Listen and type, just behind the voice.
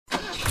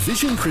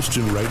Vision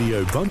Christian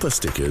Radio bumper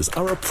stickers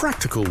are a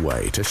practical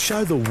way to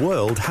show the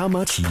world how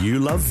much you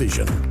love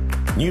Vision.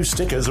 New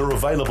stickers are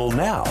available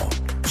now.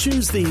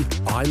 Choose the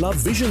I Love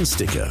Vision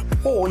sticker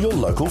or your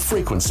local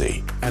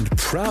frequency and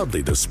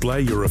proudly display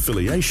your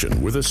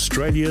affiliation with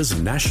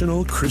Australia's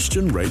national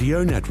Christian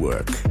radio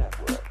network.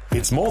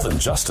 It's more than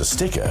just a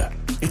sticker,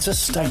 it's a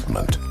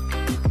statement,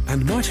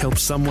 and might help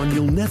someone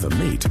you'll never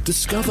meet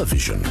discover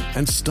Vision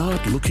and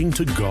start looking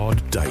to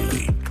God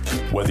daily.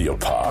 Whether you're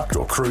parked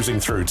or cruising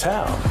through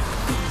town,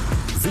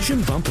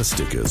 Vision bumper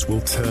stickers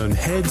will turn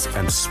heads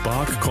and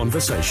spark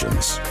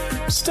conversations.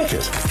 Stick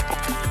it,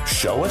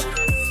 show it,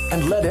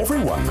 and let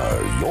everyone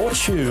know you're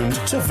tuned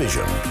to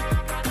Vision.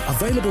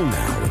 Available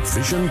now at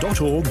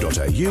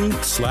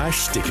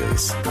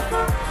vision.org.au/stickers.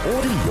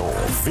 Order your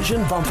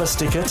Vision bumper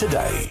sticker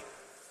today.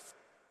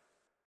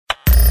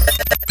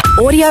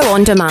 Audio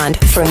on demand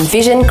from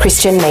Vision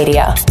Christian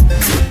Media.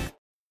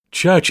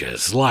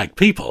 Churches, like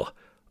people,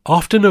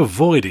 often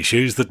avoid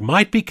issues that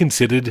might be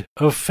considered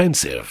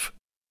offensive.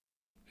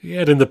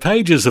 Yet in the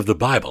pages of the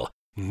Bible,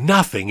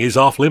 nothing is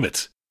off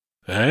limits.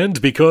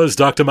 And because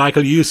Dr.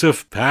 Michael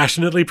Youssef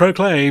passionately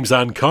proclaims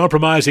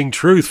uncompromising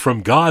truth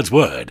from God's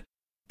Word,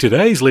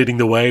 today's Leading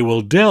the Way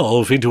will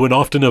delve into an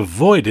often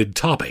avoided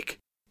topic: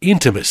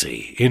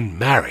 intimacy in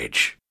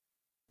marriage.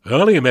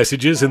 Earlier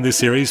messages in this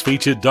series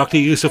featured Dr.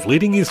 Youssef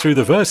leading you through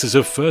the verses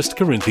of 1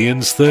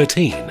 Corinthians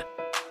 13,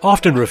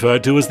 often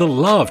referred to as the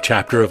love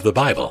chapter of the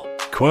Bible,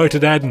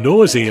 quoted ad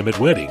nauseum at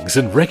weddings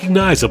and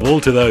recognizable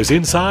to those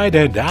inside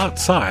and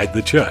outside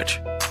the church.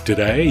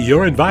 Today,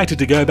 you're invited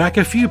to go back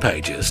a few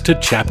pages to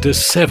chapter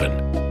 7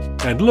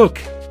 and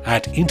look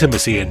at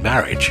intimacy in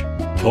marriage.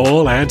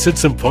 Paul answered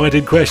some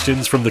pointed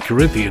questions from the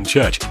Corinthian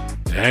church,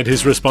 and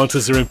his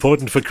responses are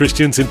important for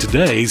Christians in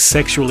today's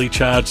sexually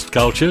charged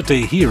culture to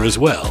hear as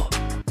well.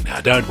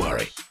 Now don't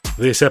worry,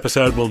 this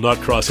episode will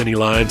not cross any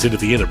lines into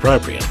the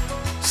inappropriate.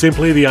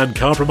 Simply the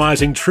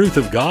uncompromising truth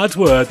of God's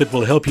Word that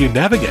will help you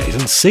navigate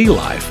and see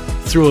life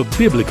through a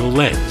biblical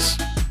lens.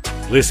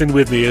 Listen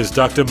with me as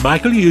Dr.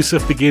 Michael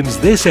Youssef begins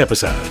this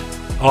episode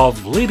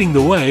of Leading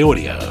the Way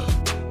Audio.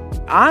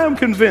 I am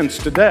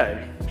convinced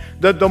today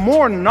that the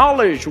more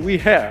knowledge we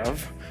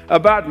have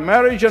about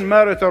marriage and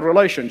marital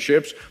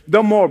relationships,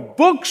 the more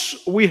books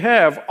we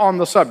have on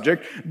the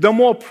subject, the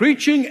more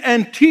preaching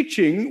and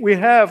teaching we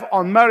have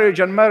on marriage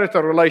and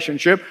marital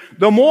relationship,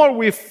 the more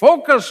we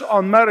focus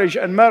on marriage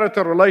and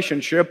marital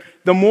relationship,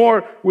 the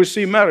more we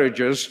see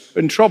marriages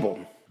in trouble.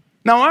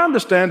 Now, I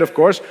understand, of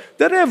course,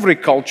 that every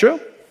culture,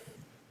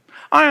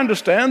 I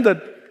understand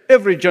that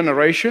every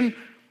generation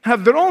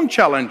have their own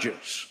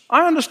challenges.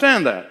 I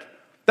understand that.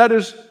 That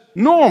is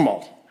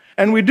normal.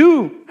 And we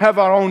do have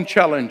our own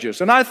challenges.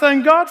 And I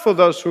thank God for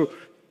those who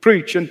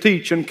preach and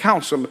teach and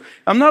counsel.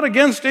 I'm not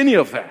against any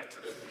of that.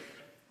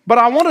 But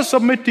I want to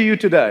submit to you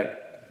today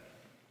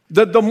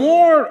that the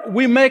more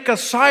we make a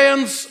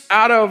science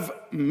out of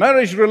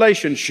marriage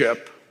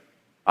relationship,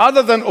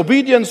 other than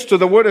obedience to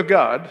the Word of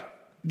God,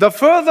 the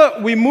further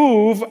we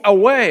move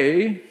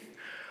away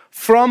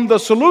from the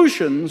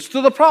solutions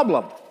to the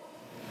problem.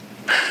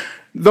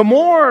 The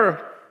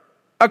more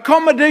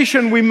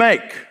accommodation we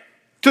make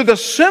to the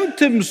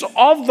symptoms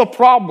of the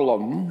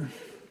problem,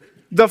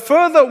 the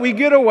further we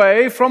get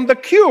away from the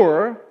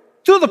cure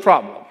to the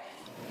problem.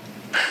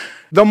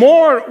 The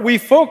more we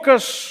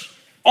focus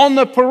on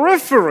the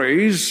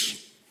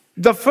peripheries,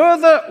 the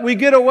further we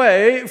get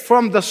away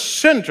from the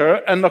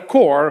center and the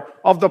core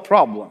of the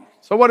problem.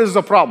 So what is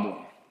the problem?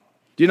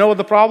 Do you know what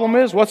the problem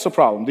is? What's the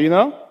problem? Do you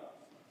know?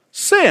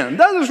 Sin.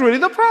 That is really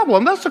the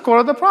problem. That's the core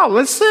of the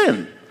problem. It's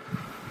sin.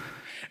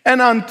 And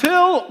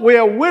until we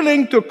are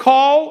willing to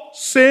call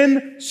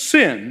sin,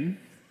 sin,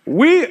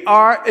 we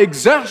are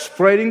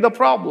exasperating the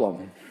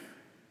problem.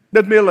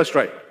 Let me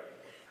illustrate.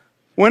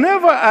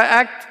 Whenever I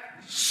act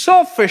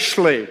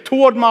selfishly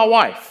toward my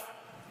wife,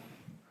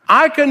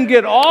 I can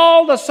get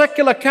all the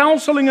secular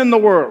counseling in the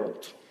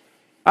world.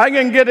 I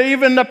can get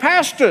even the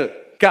pastor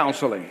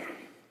counseling.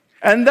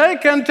 And they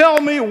can tell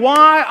me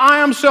why I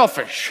am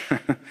selfish.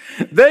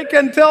 They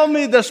can tell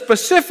me the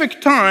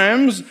specific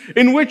times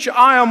in which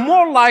I am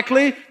more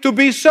likely to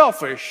be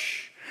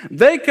selfish.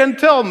 They can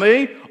tell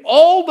me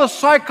all the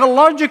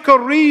psychological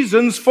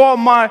reasons for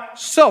my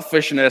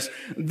selfishness.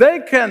 They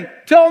can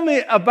tell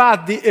me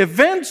about the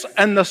events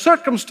and the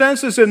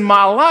circumstances in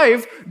my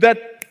life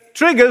that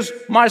triggers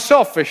my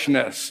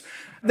selfishness.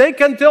 They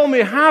can tell me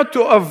how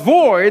to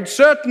avoid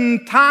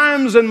certain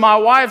times in my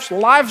wife's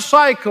life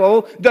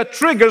cycle that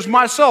triggers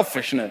my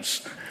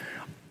selfishness.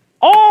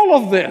 All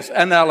of this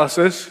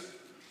analysis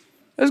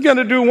is going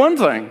to do one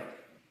thing.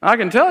 I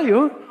can tell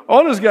you,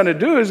 all it's going to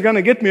do is going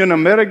to get me in a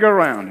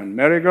merry-go-round, and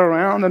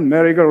merry-go-round, and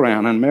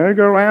merry-go-round, and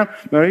merry-go-round,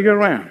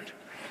 merry-go-round.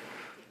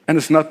 And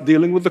it's not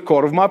dealing with the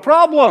core of my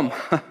problem.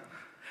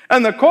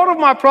 And the core of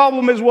my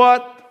problem is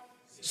what?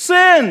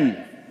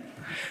 Sin.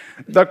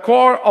 The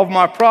core of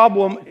my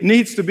problem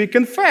needs to be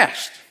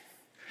confessed.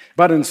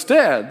 But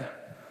instead,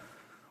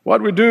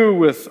 what we do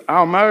with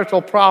our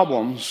marital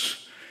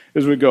problems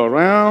is we go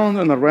around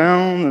and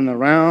around and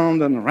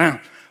around and around.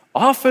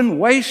 often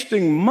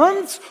wasting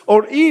months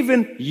or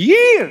even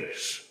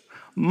years.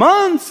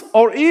 Months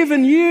or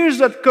even years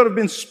that could have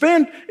been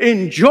spent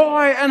in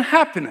joy and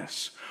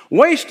happiness.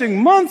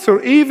 Wasting months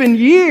or even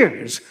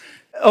years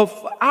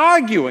of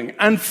arguing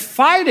and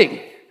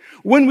fighting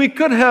when we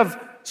could have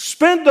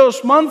spent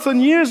those months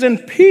and years in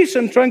peace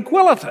and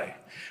tranquility.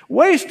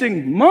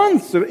 Wasting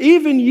months or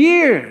even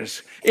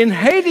years in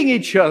hating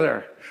each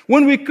other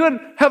when we could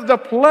have the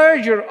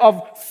pleasure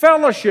of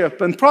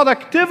fellowship and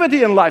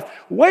productivity in life.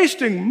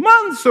 Wasting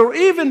months or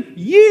even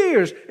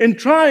years in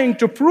trying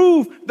to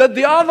prove that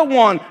the other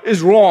one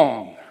is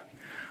wrong.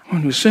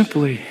 When we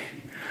simply,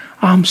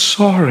 I'm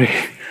sorry,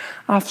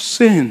 I've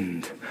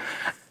sinned,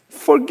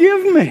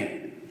 forgive me.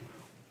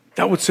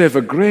 That would save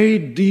a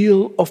great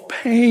deal of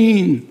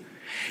pain.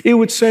 It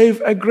would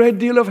save a great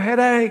deal of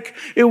headache.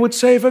 It would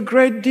save a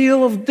great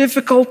deal of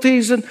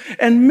difficulties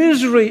and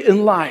misery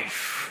in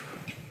life.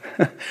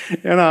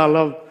 I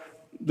love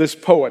this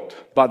poet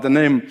by the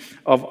name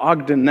of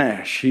Ogden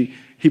Nash.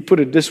 He put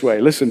it this way.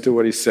 Listen to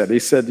what he said. He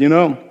said,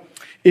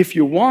 if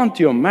you want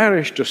your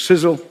marriage to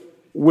sizzle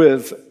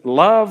with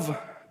love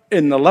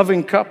in the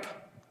loving cup,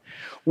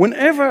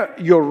 whenever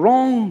you're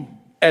wrong,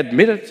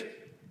 admit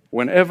it.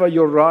 Whenever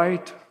you're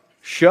right,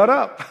 shut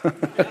up.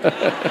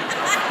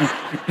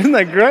 Isn't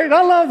that great?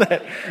 I love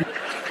that.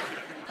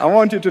 I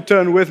want you to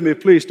turn with me,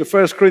 please, to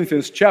 1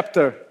 Corinthians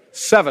chapter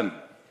 7.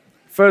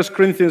 1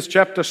 Corinthians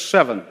chapter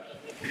 7.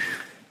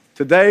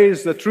 Today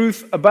is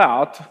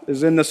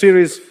is in the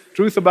series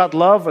Truth About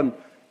Love, and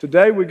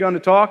today we're going to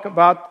talk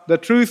about the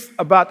truth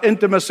about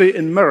intimacy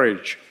in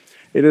marriage.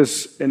 It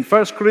is in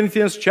 1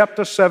 Corinthians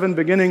chapter 7,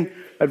 beginning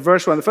at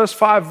verse 1, the first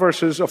 5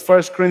 verses of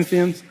 1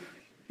 Corinthians.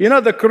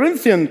 The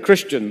Corinthian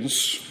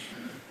Christians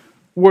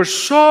were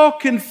so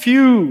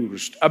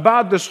confused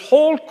about this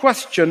whole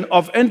question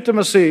of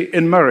intimacy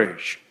in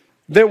marriage.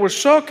 They were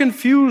so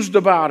confused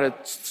about it,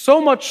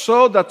 so much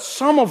so that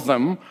some of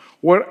them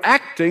were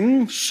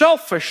acting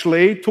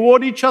selfishly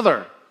toward each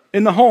other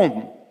in the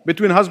home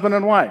between husband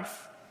and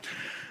wife.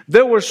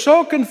 They were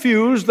so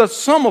confused that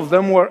some of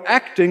them were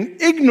acting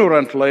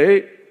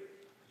ignorantly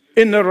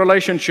in their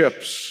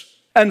relationships,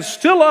 and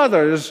still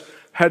others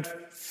had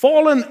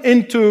fallen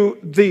into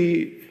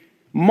the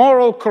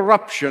moral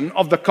corruption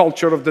of the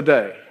culture of the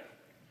day.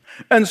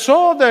 And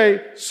so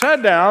they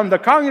sat down, the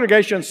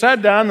congregation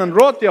sat down and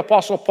wrote the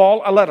Apostle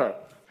Paul a letter.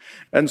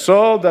 And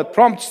so that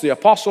prompts the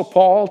Apostle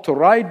Paul to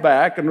write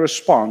back in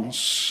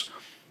response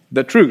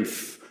the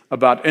truth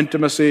about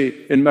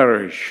intimacy in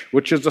marriage,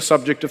 which is the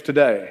subject of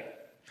today.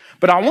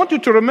 But I want you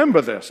to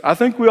remember this. I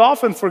think we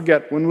often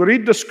forget when we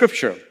read the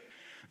scripture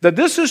that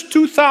this is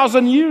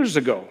 2,000 years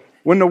ago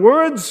when the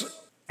words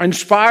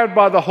inspired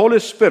by the Holy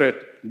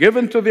Spirit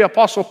given to the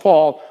Apostle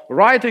Paul,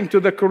 writing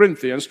to the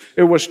Corinthians,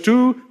 it was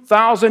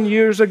 2,000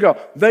 years ago.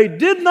 They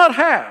did not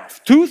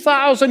have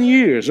 2,000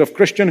 years of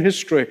Christian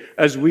history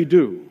as we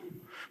do.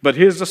 But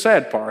here's the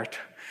sad part,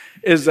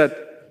 is that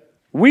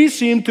we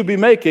seem to be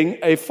making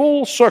a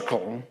full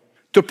circle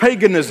to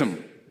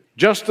paganism,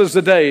 just as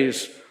the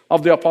days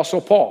of the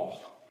Apostle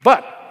Paul.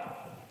 But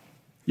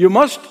you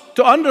must,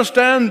 to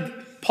understand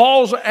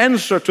Paul's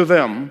answer to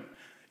them,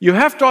 you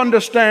have to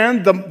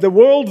understand the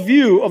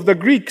worldview of the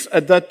Greeks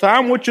at that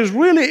time, which is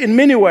really in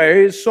many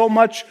ways so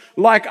much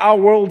like our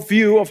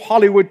worldview of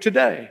Hollywood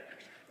today.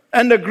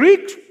 And the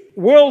Greek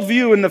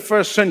worldview in the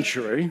first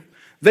century,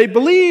 they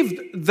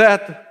believed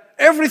that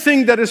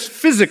everything that is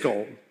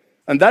physical,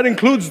 and that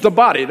includes the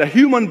body, the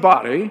human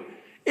body,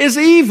 is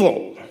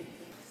evil.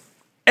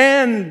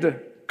 And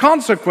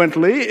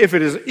consequently, if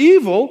it is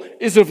evil,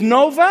 is of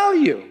no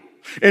value.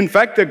 In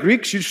fact, the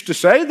Greeks used to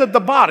say that the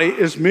body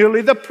is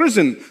merely the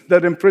prison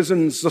that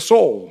imprisons the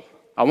soul.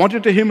 I want you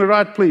to hear me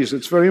right, please.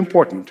 It's very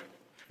important.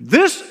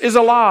 This is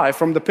a lie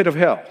from the pit of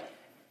hell.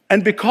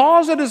 And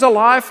because it is a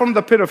lie from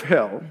the pit of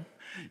hell,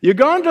 you're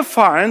going to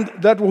find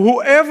that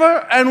whoever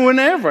and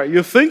whenever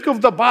you think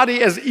of the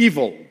body as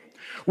evil,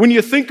 when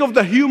you think of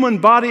the human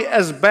body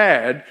as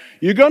bad,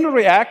 you're going to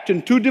react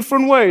in two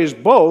different ways.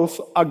 Both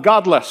are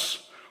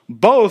godless,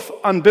 both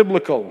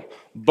unbiblical,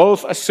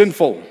 both are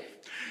sinful.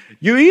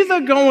 You're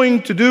either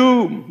going to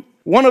do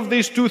one of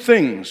these two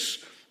things.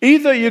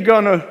 Either you're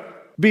going to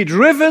be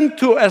driven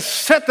to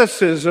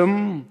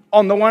asceticism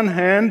on the one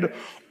hand,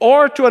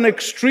 or to an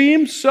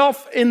extreme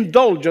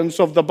self-indulgence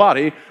of the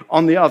body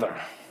on the other.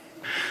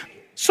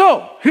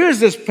 So here's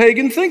this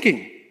pagan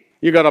thinking.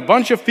 You got a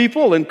bunch of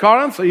people in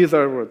Corinth,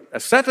 either with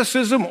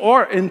asceticism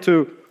or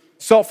into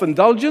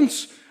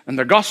self-indulgence, and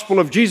the gospel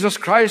of Jesus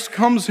Christ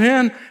comes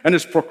in and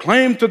is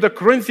proclaimed to the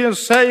Corinthians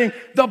saying,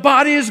 the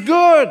body is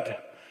good.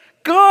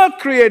 God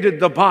created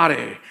the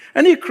body,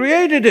 and He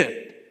created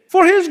it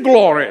for His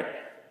glory.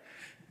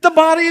 The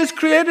body is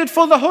created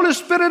for the Holy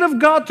Spirit of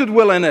God to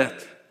dwell in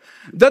it.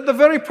 That the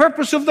very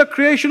purpose of the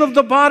creation of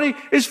the body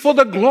is for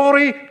the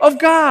glory of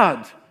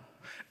God.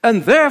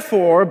 And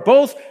therefore,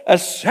 both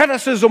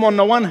asceticism on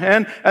the one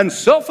hand and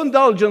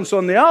self-indulgence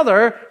on the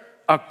other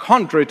are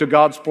contrary to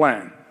God's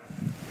plan.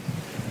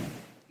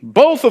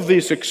 Both of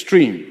these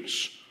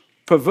extremes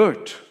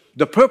pervert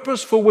the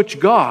purpose for which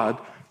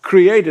God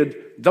created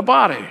the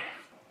body.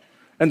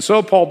 And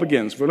so Paul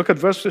begins. We look at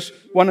verses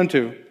 1 and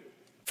 2,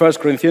 1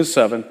 Corinthians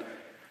 7,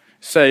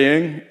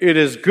 saying, it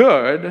is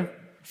good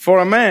for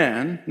a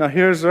man, now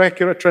here's the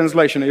accurate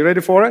translation. Are you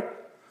ready for it?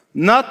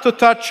 Not to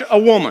touch a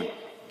woman.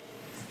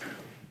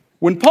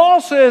 When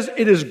Paul says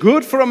it is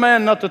good for a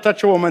man not to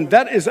touch a woman,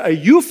 that is a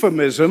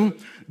euphemism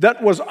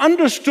that was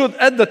understood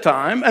at the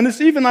time, and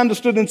it's even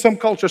understood in some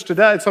cultures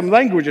today, some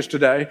languages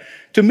today,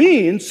 to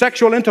mean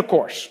sexual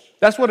intercourse.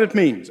 That's what it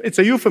means. It's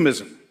a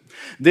euphemism.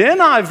 The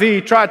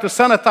NIV tried to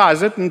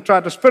sanitize it and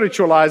tried to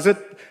spiritualize it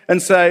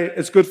and say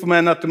it's good for a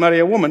man not to marry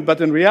a woman,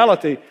 but in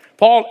reality,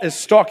 Paul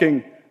is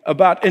talking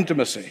about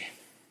intimacy.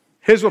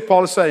 Here's what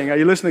Paul is saying. Are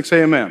you listening?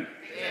 Say amen.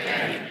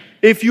 Amen.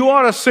 If you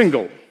are a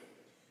single,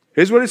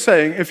 here's what he's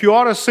saying. If you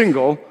are a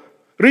single,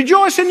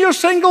 rejoice in your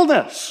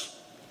singleness.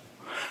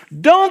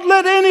 Don't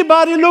let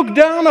anybody look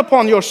down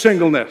upon your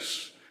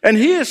singleness. And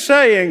he is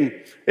saying,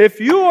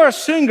 if you are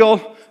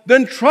single,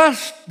 then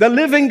trust the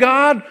living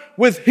God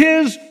with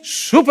his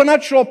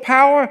supernatural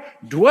power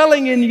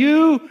dwelling in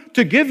you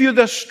to give you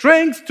the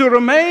strength to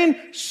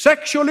remain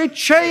sexually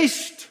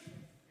chaste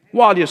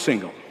while you're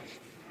single.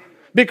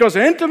 Because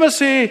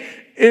intimacy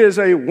is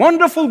a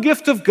wonderful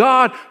gift of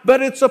God,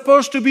 but it's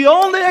supposed to be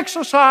only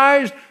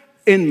exercised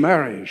in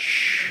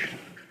marriage.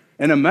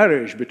 In a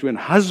marriage between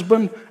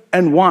husband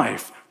and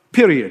wife,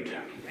 period.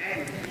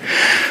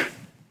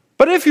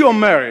 But if you're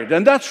married,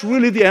 and that's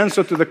really the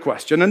answer to the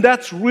question, and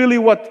that's really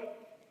what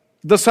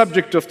the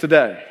subject of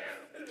today.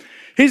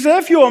 He said,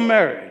 if you are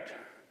married,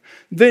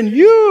 then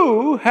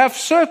you have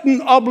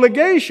certain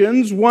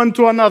obligations one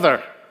to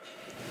another.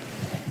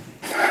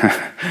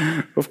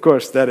 Of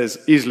course, that is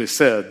easily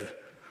said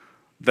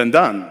than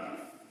done.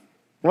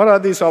 What are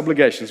these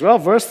obligations? Well,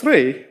 verse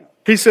 3,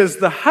 he says,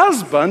 the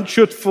husband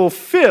should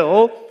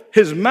fulfill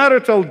his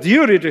marital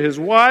duty to his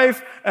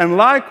wife, and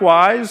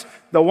likewise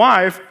the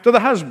wife to the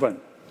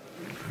husband.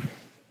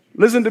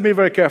 Listen to me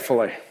very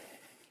carefully.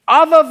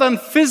 Other than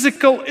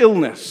physical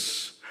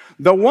illness,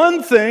 the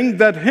one thing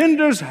that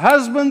hinders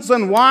husbands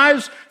and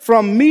wives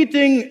from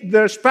meeting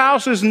their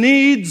spouse's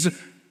needs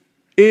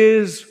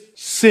is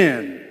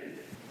sin.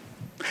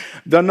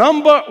 The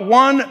number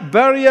one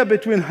barrier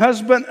between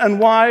husband and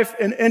wife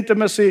in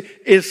intimacy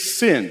is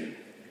sin.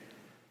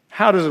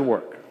 How does it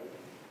work?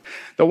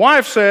 The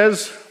wife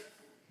says,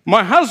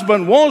 my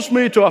husband wants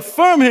me to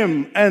affirm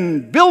him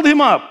and build him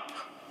up.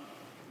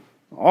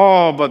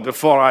 Oh, but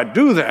before I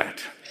do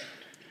that,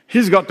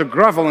 he's got to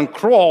grovel and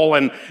crawl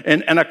and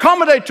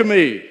accommodate to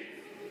me.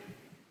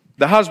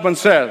 The husband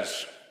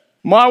says,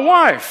 my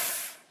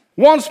wife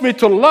wants me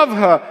to love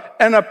her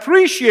and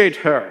appreciate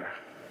her.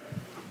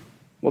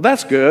 Well,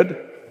 that's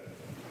good.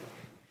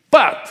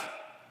 But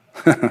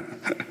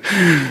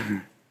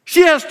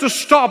she has to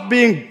stop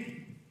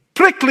being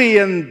prickly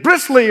and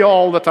bristly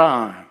all the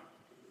time.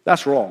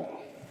 That's wrong.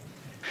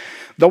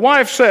 The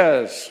wife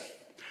says,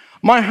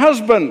 my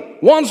husband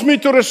wants me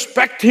to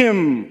respect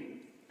him.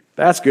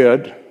 That's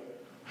good.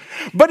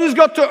 But he's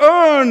got to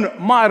earn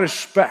my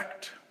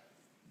respect.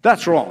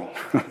 That's wrong.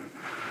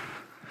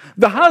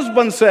 The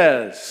husband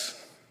says,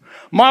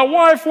 my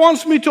wife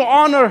wants me to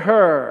honor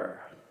her.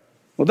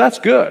 Well, that's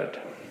good.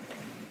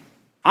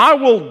 I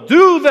will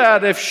do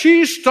that if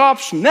she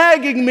stops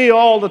nagging me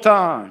all the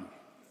time.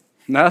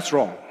 That's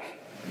wrong.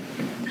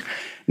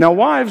 Now,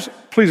 wives,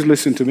 please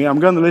listen to me. I'm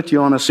going to let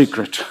you on a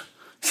secret.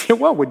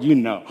 What would you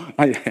know?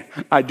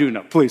 I do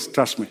know. Please,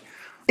 trust me.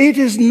 It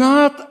is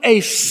not a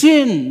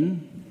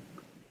sin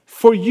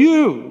for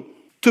you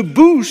to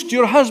boost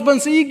your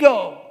husband's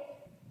ego.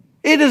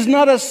 It is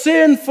not a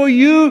sin for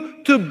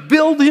you to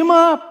build him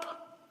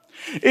up.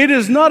 It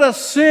is not a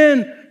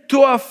sin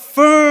to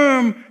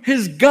affirm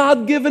his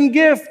God-given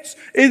gifts.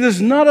 It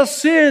is not a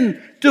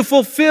sin to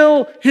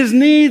fulfill his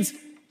needs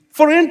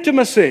for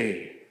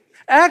intimacy.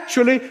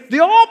 Actually, the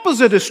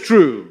opposite is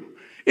true.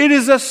 It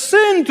is a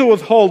sin to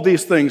withhold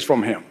these things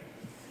from him.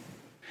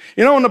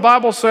 You know, when the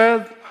Bible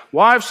said,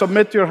 wives,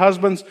 submit to your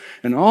husbands,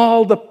 and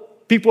all the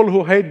people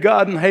who hate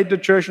God and hate the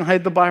church and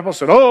hate the Bible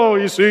said, oh,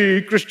 you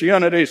see,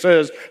 Christianity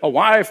says a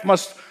wife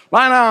must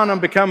lie down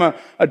and become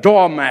a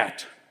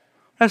doormat.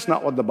 That's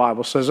not what the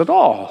Bible says at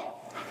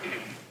all.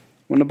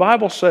 When the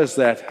Bible says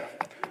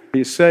that,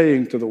 he's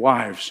saying to the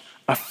wives,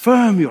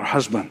 affirm your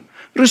husband,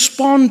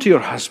 respond to your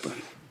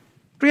husband,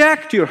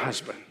 react to your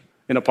husband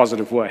in a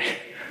positive way.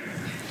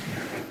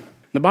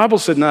 The Bible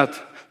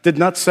did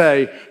not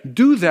say,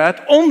 do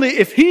that only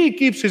if he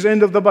keeps his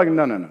end of the bargain.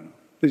 No.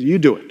 You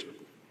do it.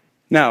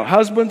 Now,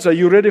 husbands, are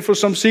you ready for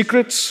some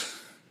secrets?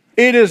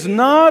 It is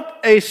not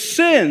a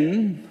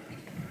sin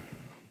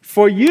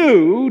for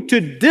you to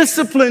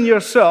discipline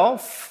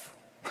yourself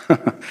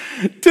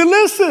to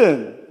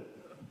listen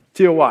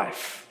to your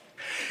wife.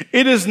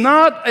 It is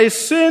not a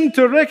sin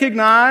to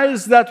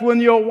recognize that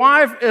when your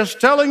wife is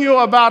telling you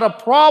about a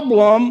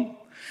problem,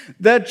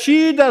 that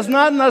she does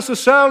not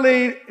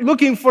necessarily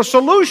looking for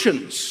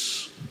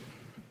solutions.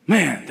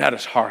 Man, that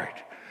is hard.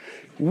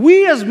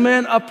 We as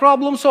men are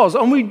problem solvers,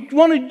 and we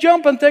want to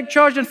jump and take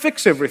charge and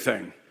fix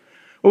everything.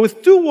 But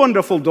with two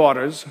wonderful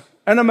daughters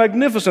and a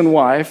magnificent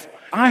wife,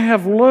 I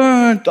have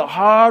learned the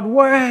hard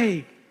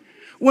way.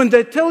 When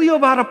they tell you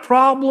about a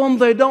problem,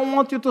 they don't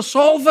want you to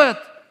solve it.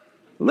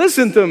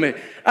 Listen to me.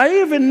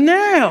 Even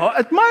now,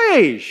 at my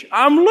age,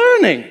 I'm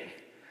learning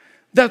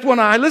that when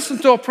I listen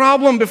to a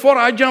problem, before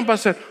I jump, I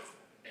say,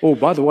 oh,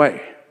 by the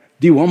way,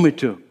 do you want me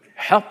to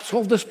help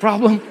solve this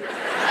problem?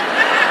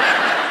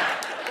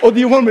 Or do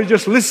you want me to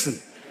just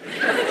listen?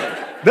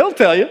 They'll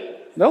tell you.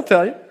 They'll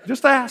tell you.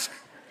 Just ask.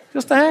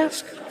 Just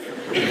ask.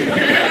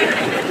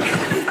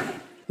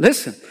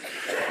 Listen.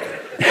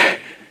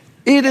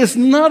 It is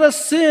not a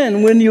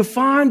sin when you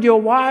find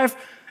your wife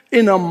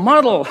in a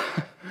muddle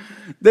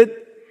that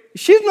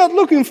she's not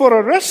looking for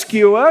a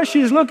rescuer,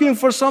 she's looking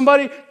for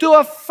somebody to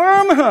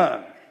affirm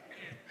her.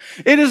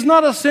 It is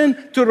not a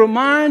sin to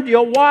remind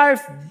your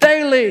wife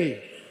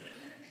daily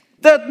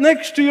that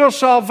next to your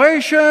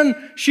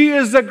salvation, she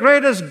is the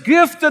greatest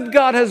gift that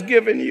God has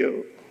given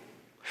you.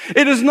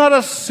 It is not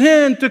a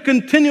sin to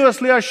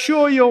continuously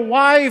assure your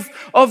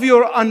wife of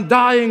your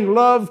undying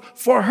love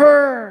for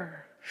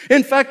her.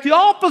 In fact, the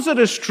opposite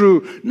is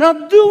true.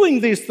 Not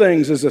doing these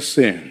things is a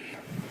sin.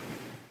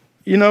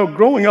 You know,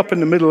 growing up in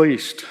the Middle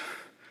East,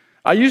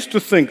 I used to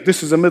think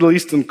this is a Middle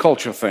Eastern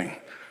culture thing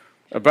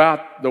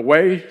about the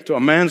way to a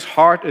man's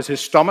heart is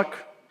his stomach.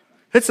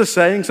 It's a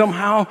saying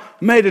somehow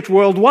made it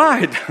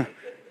worldwide.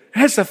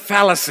 It's a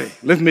fallacy,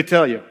 let me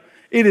tell you.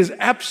 It is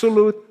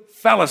absolute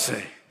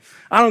fallacy.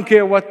 I don't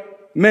care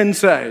what men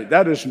say.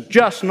 That is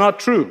just not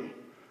true.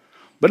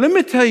 But let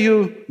me tell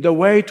you the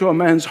way to a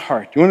man's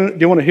heart. Do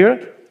you want to hear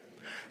it?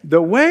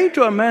 The way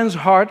to a man's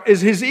heart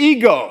is his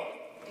ego.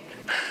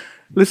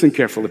 Listen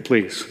carefully,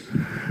 please.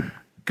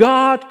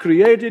 God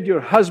created your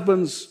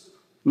husbands,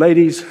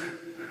 ladies,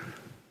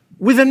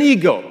 with an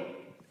ego.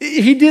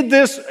 He did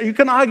this. You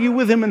can argue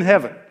with him in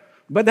heaven,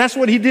 but that's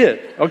what he did,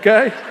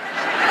 okay?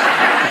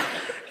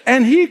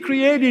 And he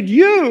created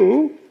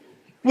you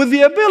with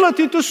the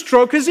ability to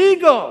stroke his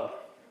ego,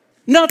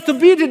 not to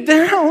beat it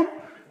down.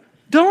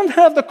 Don't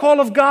have the call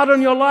of God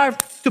on your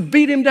life to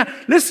beat him down.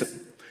 Listen,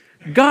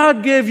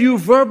 God gave you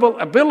verbal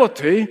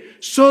ability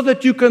so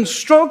that you can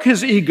stroke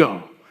his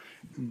ego.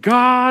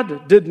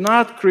 God did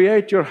not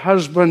create your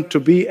husband to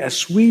be a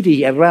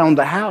sweetie around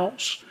the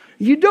house.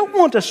 You don't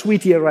want a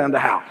sweetie around the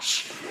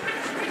house.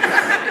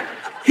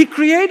 He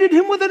created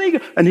him with an ego,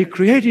 and he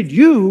created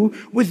you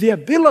with the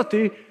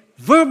ability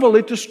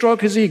verbally to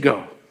stroke his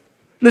ego.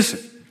 Listen,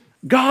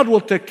 God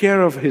will take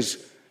care of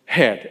his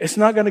head. It's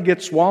not going to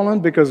get swollen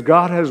because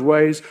God has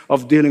ways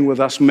of dealing with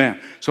us men.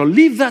 So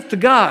leave that to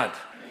God.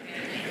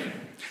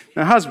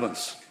 Now,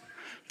 husbands,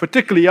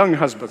 particularly young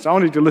husbands, I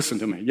want you to listen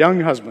to me. Young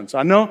husbands,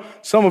 I know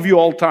some of you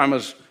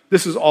old-timers,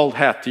 this is old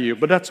hat to you,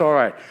 but that's all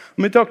right. Let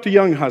me talk to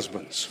young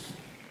husbands.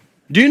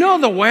 Do you know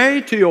the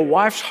way to your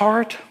wife's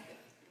heart?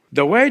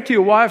 The way to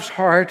your wife's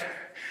heart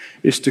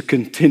is to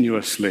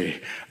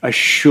continuously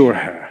assure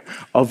her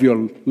of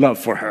your love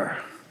for her.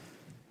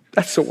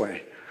 That's the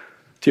way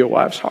to your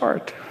wife's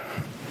heart.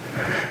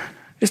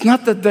 It's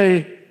not that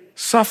they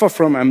suffer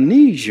from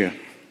amnesia.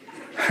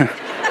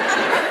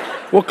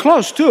 Well,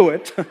 close to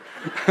it.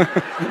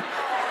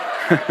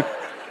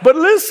 But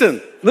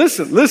listen.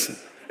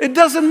 It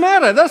doesn't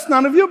matter. That's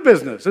none of your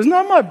business. It's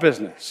not my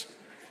business.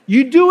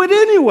 You do it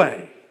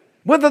anyway.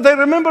 Whether they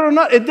remember or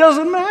not, it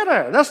doesn't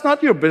matter. That's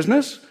not your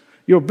business.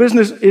 Your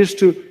business is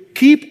to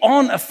keep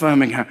on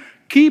affirming her.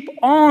 Keep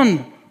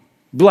on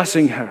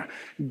blessing her.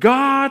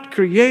 God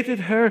created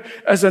her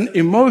as an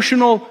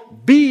emotional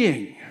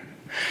being.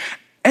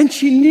 And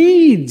she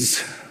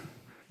needs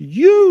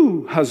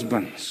you,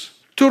 husbands,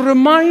 to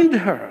remind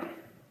her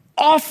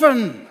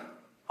often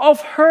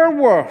of her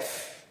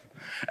worth,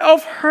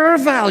 of her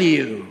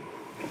value.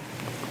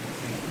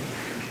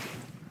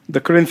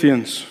 The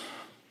Corinthians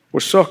were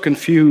so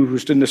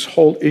confused in this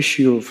whole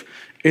issue of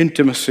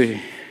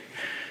intimacy.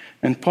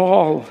 And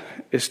Paul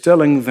is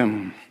telling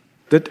them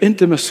that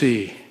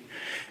intimacy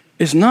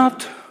is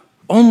not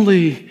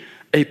only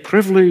a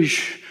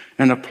privilege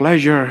and a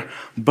pleasure,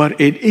 but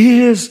it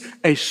is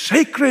a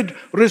sacred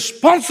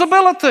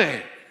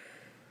responsibility.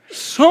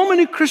 So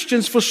many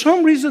Christians, for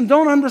some reason,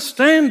 don't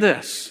understand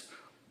this.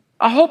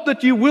 I hope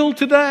that you will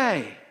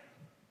today.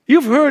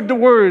 You've heard the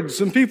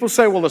words, and people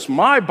say, well, it's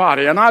my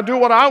body, and I do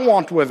what I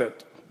want with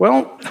it.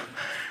 Well,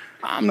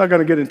 I'm not going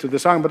to get into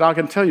this, but I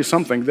can tell you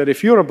something, that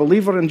if you're a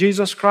believer in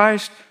Jesus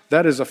Christ,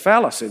 that is a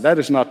fallacy. That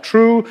is not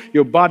true.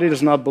 Your body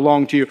does not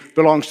belong to you. It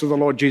belongs to the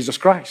Lord Jesus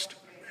Christ.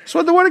 That's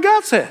what the Word of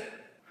God said.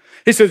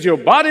 He says, your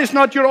body is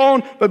not your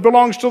own, but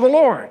belongs to the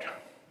Lord.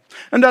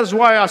 And that's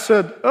why I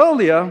said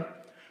earlier,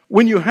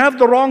 when you have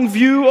the wrong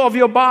view of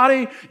your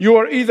body, you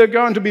are either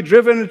going to be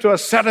driven into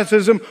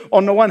asceticism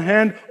on the one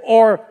hand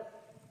or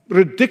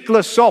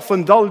ridiculous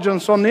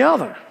self-indulgence on the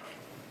other.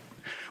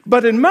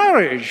 But in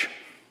marriage,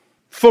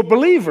 for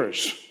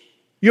believers,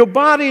 your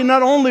body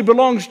not only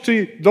belongs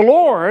to the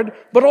Lord,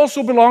 but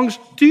also belongs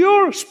to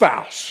your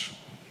spouse.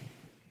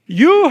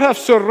 You have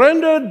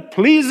surrendered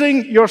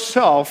pleasing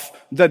yourself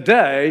the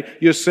day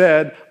you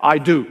said, I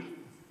do.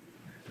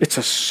 It's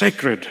a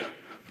sacred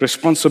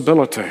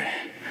responsibility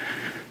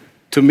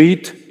to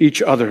meet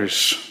each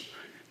other's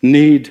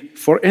need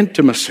for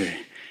intimacy.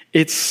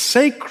 It's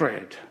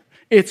sacred.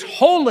 It's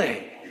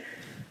holy.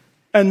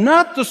 And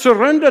not to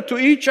surrender to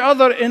each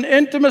other in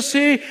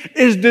intimacy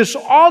is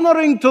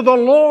dishonoring to the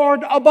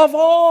Lord above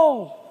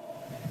all.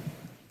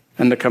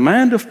 And the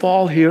command of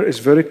Paul here is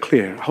very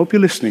clear. I hope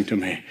you're listening to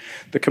me.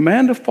 The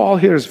command of Paul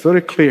here is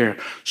very clear.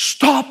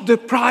 Stop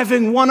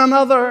depriving one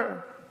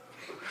another,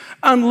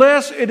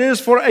 unless it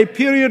is for a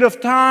period of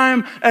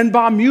time and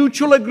by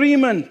mutual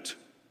agreement.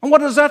 And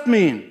what does that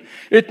mean?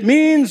 It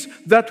means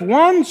that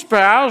one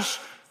spouse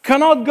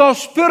cannot go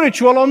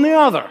spiritual on the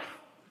other.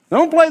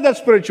 Don't play that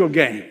spiritual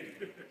game.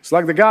 It's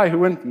like the guy who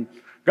went and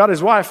got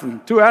his wife 2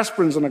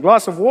 aspirins and a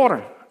glass of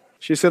water.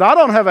 She said, I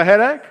don't have a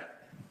headache.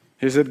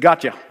 He said,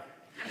 gotcha.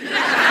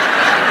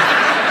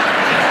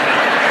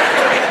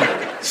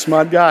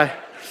 Smart guy.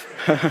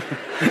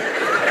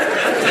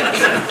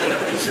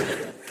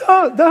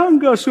 Don't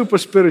go super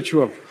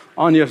spiritual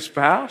on your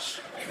spouse.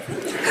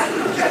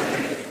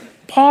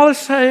 Paul is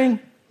saying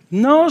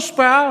no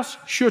spouse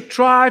should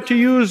try to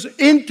use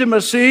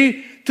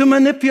intimacy to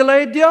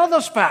manipulate the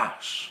other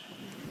spouse.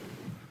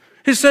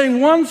 He's saying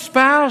one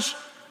spouse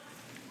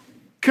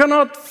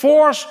cannot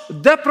force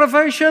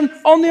deprivation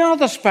on the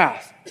other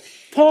spouse.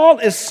 Paul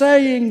is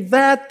saying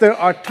that there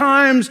are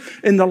times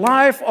in the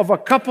life of a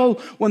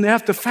couple when they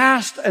have to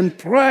fast and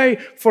pray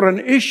for an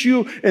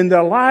issue in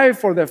their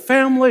life or their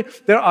family.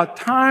 There are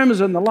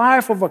times in the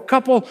life of a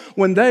couple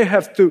when they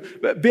have to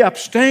be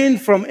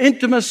abstained from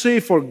intimacy,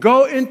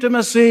 forgo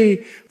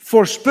intimacy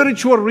for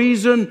spiritual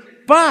reason,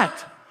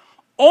 but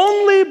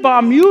only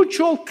by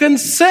mutual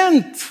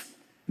consent,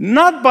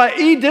 not by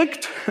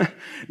edict,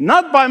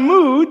 not by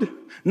mood,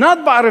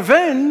 not by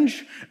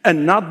revenge,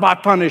 and not by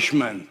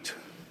punishment.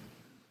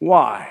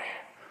 Why?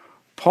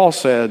 Paul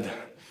said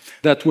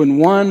that when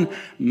one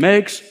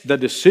makes the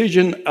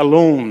decision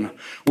alone,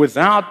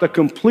 without the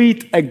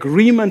complete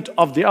agreement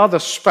of the other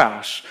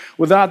spouse,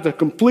 without the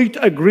complete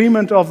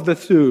agreement of the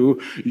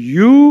two,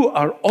 you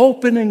are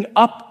opening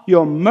up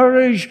your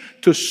marriage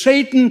to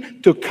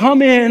Satan to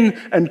come in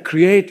and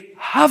create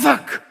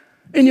havoc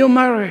in your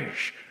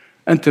marriage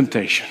and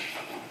temptation.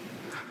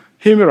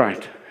 Hear me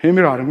right. I'm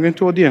going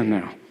toward the end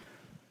now.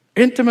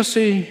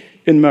 Intimacy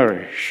in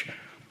marriage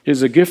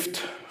is a gift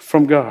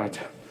from God.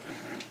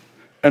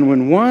 And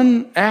when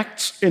one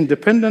acts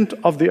independent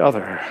of the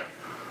other,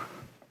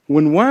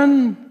 when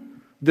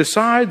one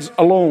decides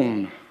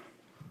alone,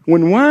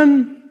 when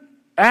one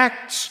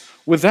acts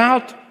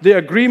without the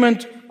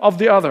agreement of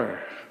the other,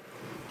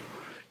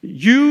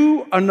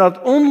 you are not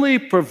only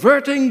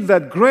perverting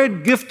that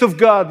great gift of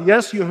God.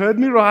 Yes, you heard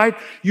me right.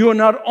 You are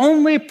not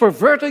only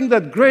perverting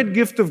that great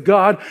gift of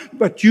God,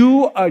 but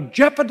you are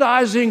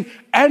jeopardizing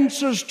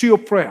answers to your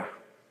prayer.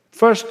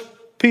 1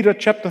 Peter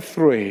chapter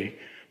 3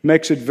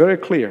 makes it very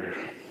clear.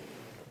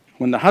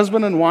 When the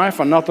husband and wife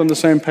are not on the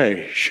same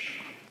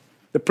page,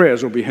 the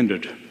prayers will be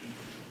hindered.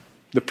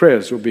 The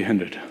prayers will be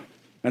hindered.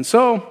 And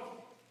so,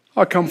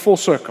 I come full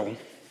circle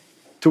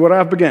to where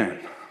I began.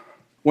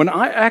 When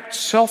I act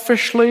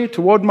selfishly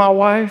toward my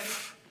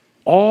wife,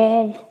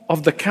 all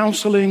of the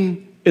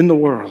counseling in the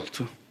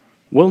world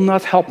will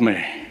not help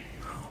me.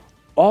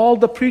 All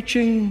the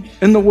preaching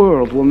in the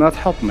world will not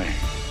help me.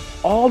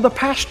 All the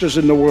pastors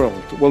in the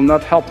world will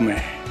not help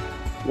me.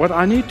 What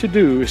I need to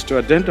do is to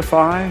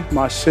identify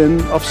my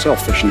sin of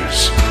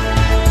selfishness,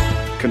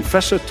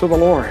 confess it to the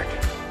Lord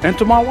and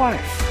to my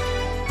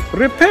wife,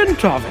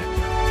 repent of it,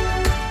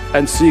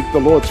 and seek the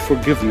Lord's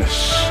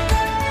forgiveness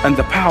and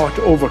the power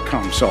to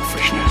overcome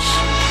selfishness.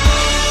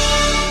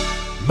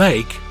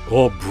 Make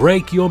or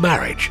break your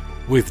marriage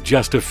with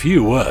just a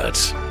few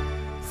words.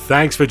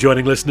 Thanks for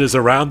joining listeners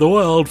around the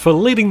world for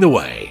Leading the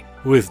Way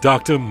with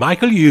Dr.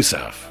 Michael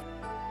Youssef.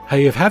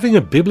 Hey, if having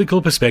a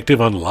biblical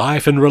perspective on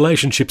life and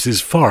relationships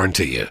is foreign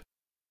to you,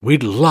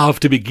 we'd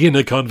love to begin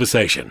a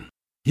conversation.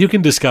 You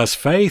can discuss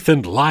faith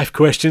and life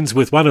questions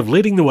with one of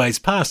Leading the Way's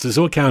pastors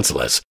or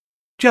counselors.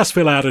 Just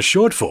fill out a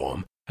short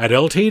form at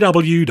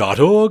ltw.org/Jesus.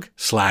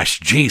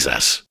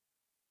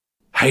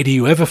 Hey, do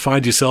you ever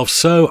find yourself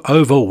so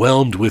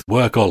overwhelmed with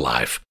work or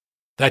life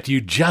that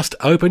you just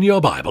open your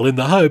Bible in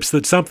the hopes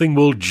that something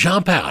will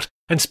jump out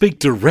and speak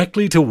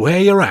directly to where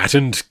you're at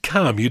and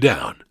calm you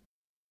down?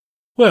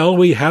 Well,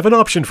 we have an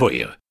option for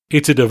you.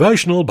 It's a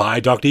devotional by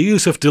Dr.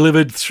 Youssef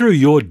delivered through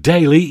your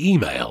daily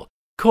email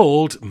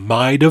called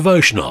My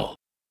Devotional.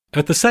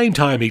 At the same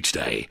time each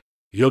day,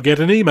 you'll get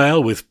an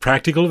email with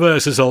practical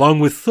verses along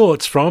with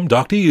thoughts from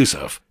Dr.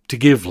 Youssef to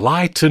give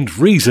light and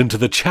reason to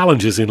the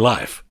challenges in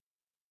life.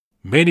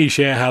 Many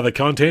share how the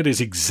content is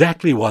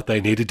exactly what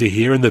they needed to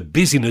hear in the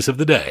busyness of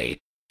the day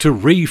to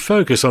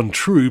refocus on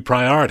true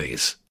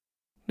priorities.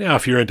 Now,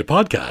 if you're into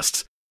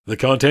podcasts, the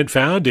content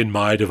found in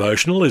My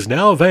Devotional is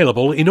now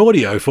available in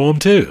audio form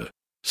too.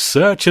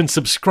 Search and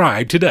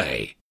subscribe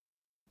today.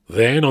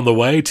 Then, on the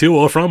way to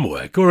or from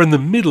work or in the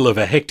middle of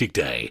a hectic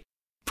day,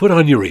 put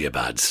on your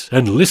earbuds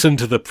and listen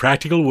to the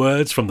practical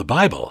words from the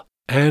Bible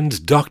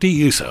and Dr.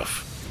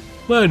 Youssef.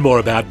 Learn more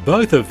about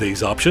both of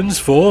these options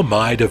for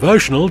My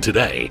Devotional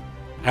today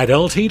at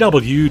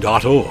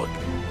ltw.org.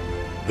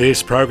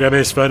 This program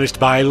is furnished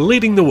by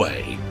Leading the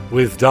Way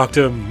with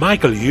Dr.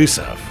 Michael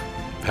Youssef,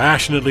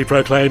 passionately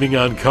proclaiming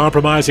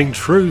uncompromising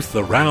truth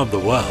around the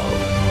world.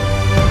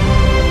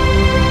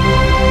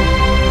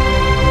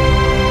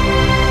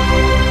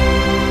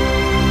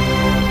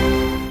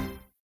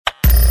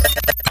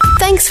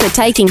 Thanks for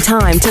taking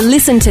time to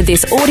listen to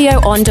this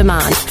audio on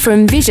demand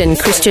from Vision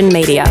Christian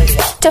Media.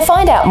 To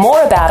find out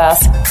more about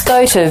us,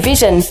 go to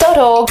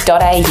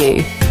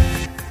vision.org.au.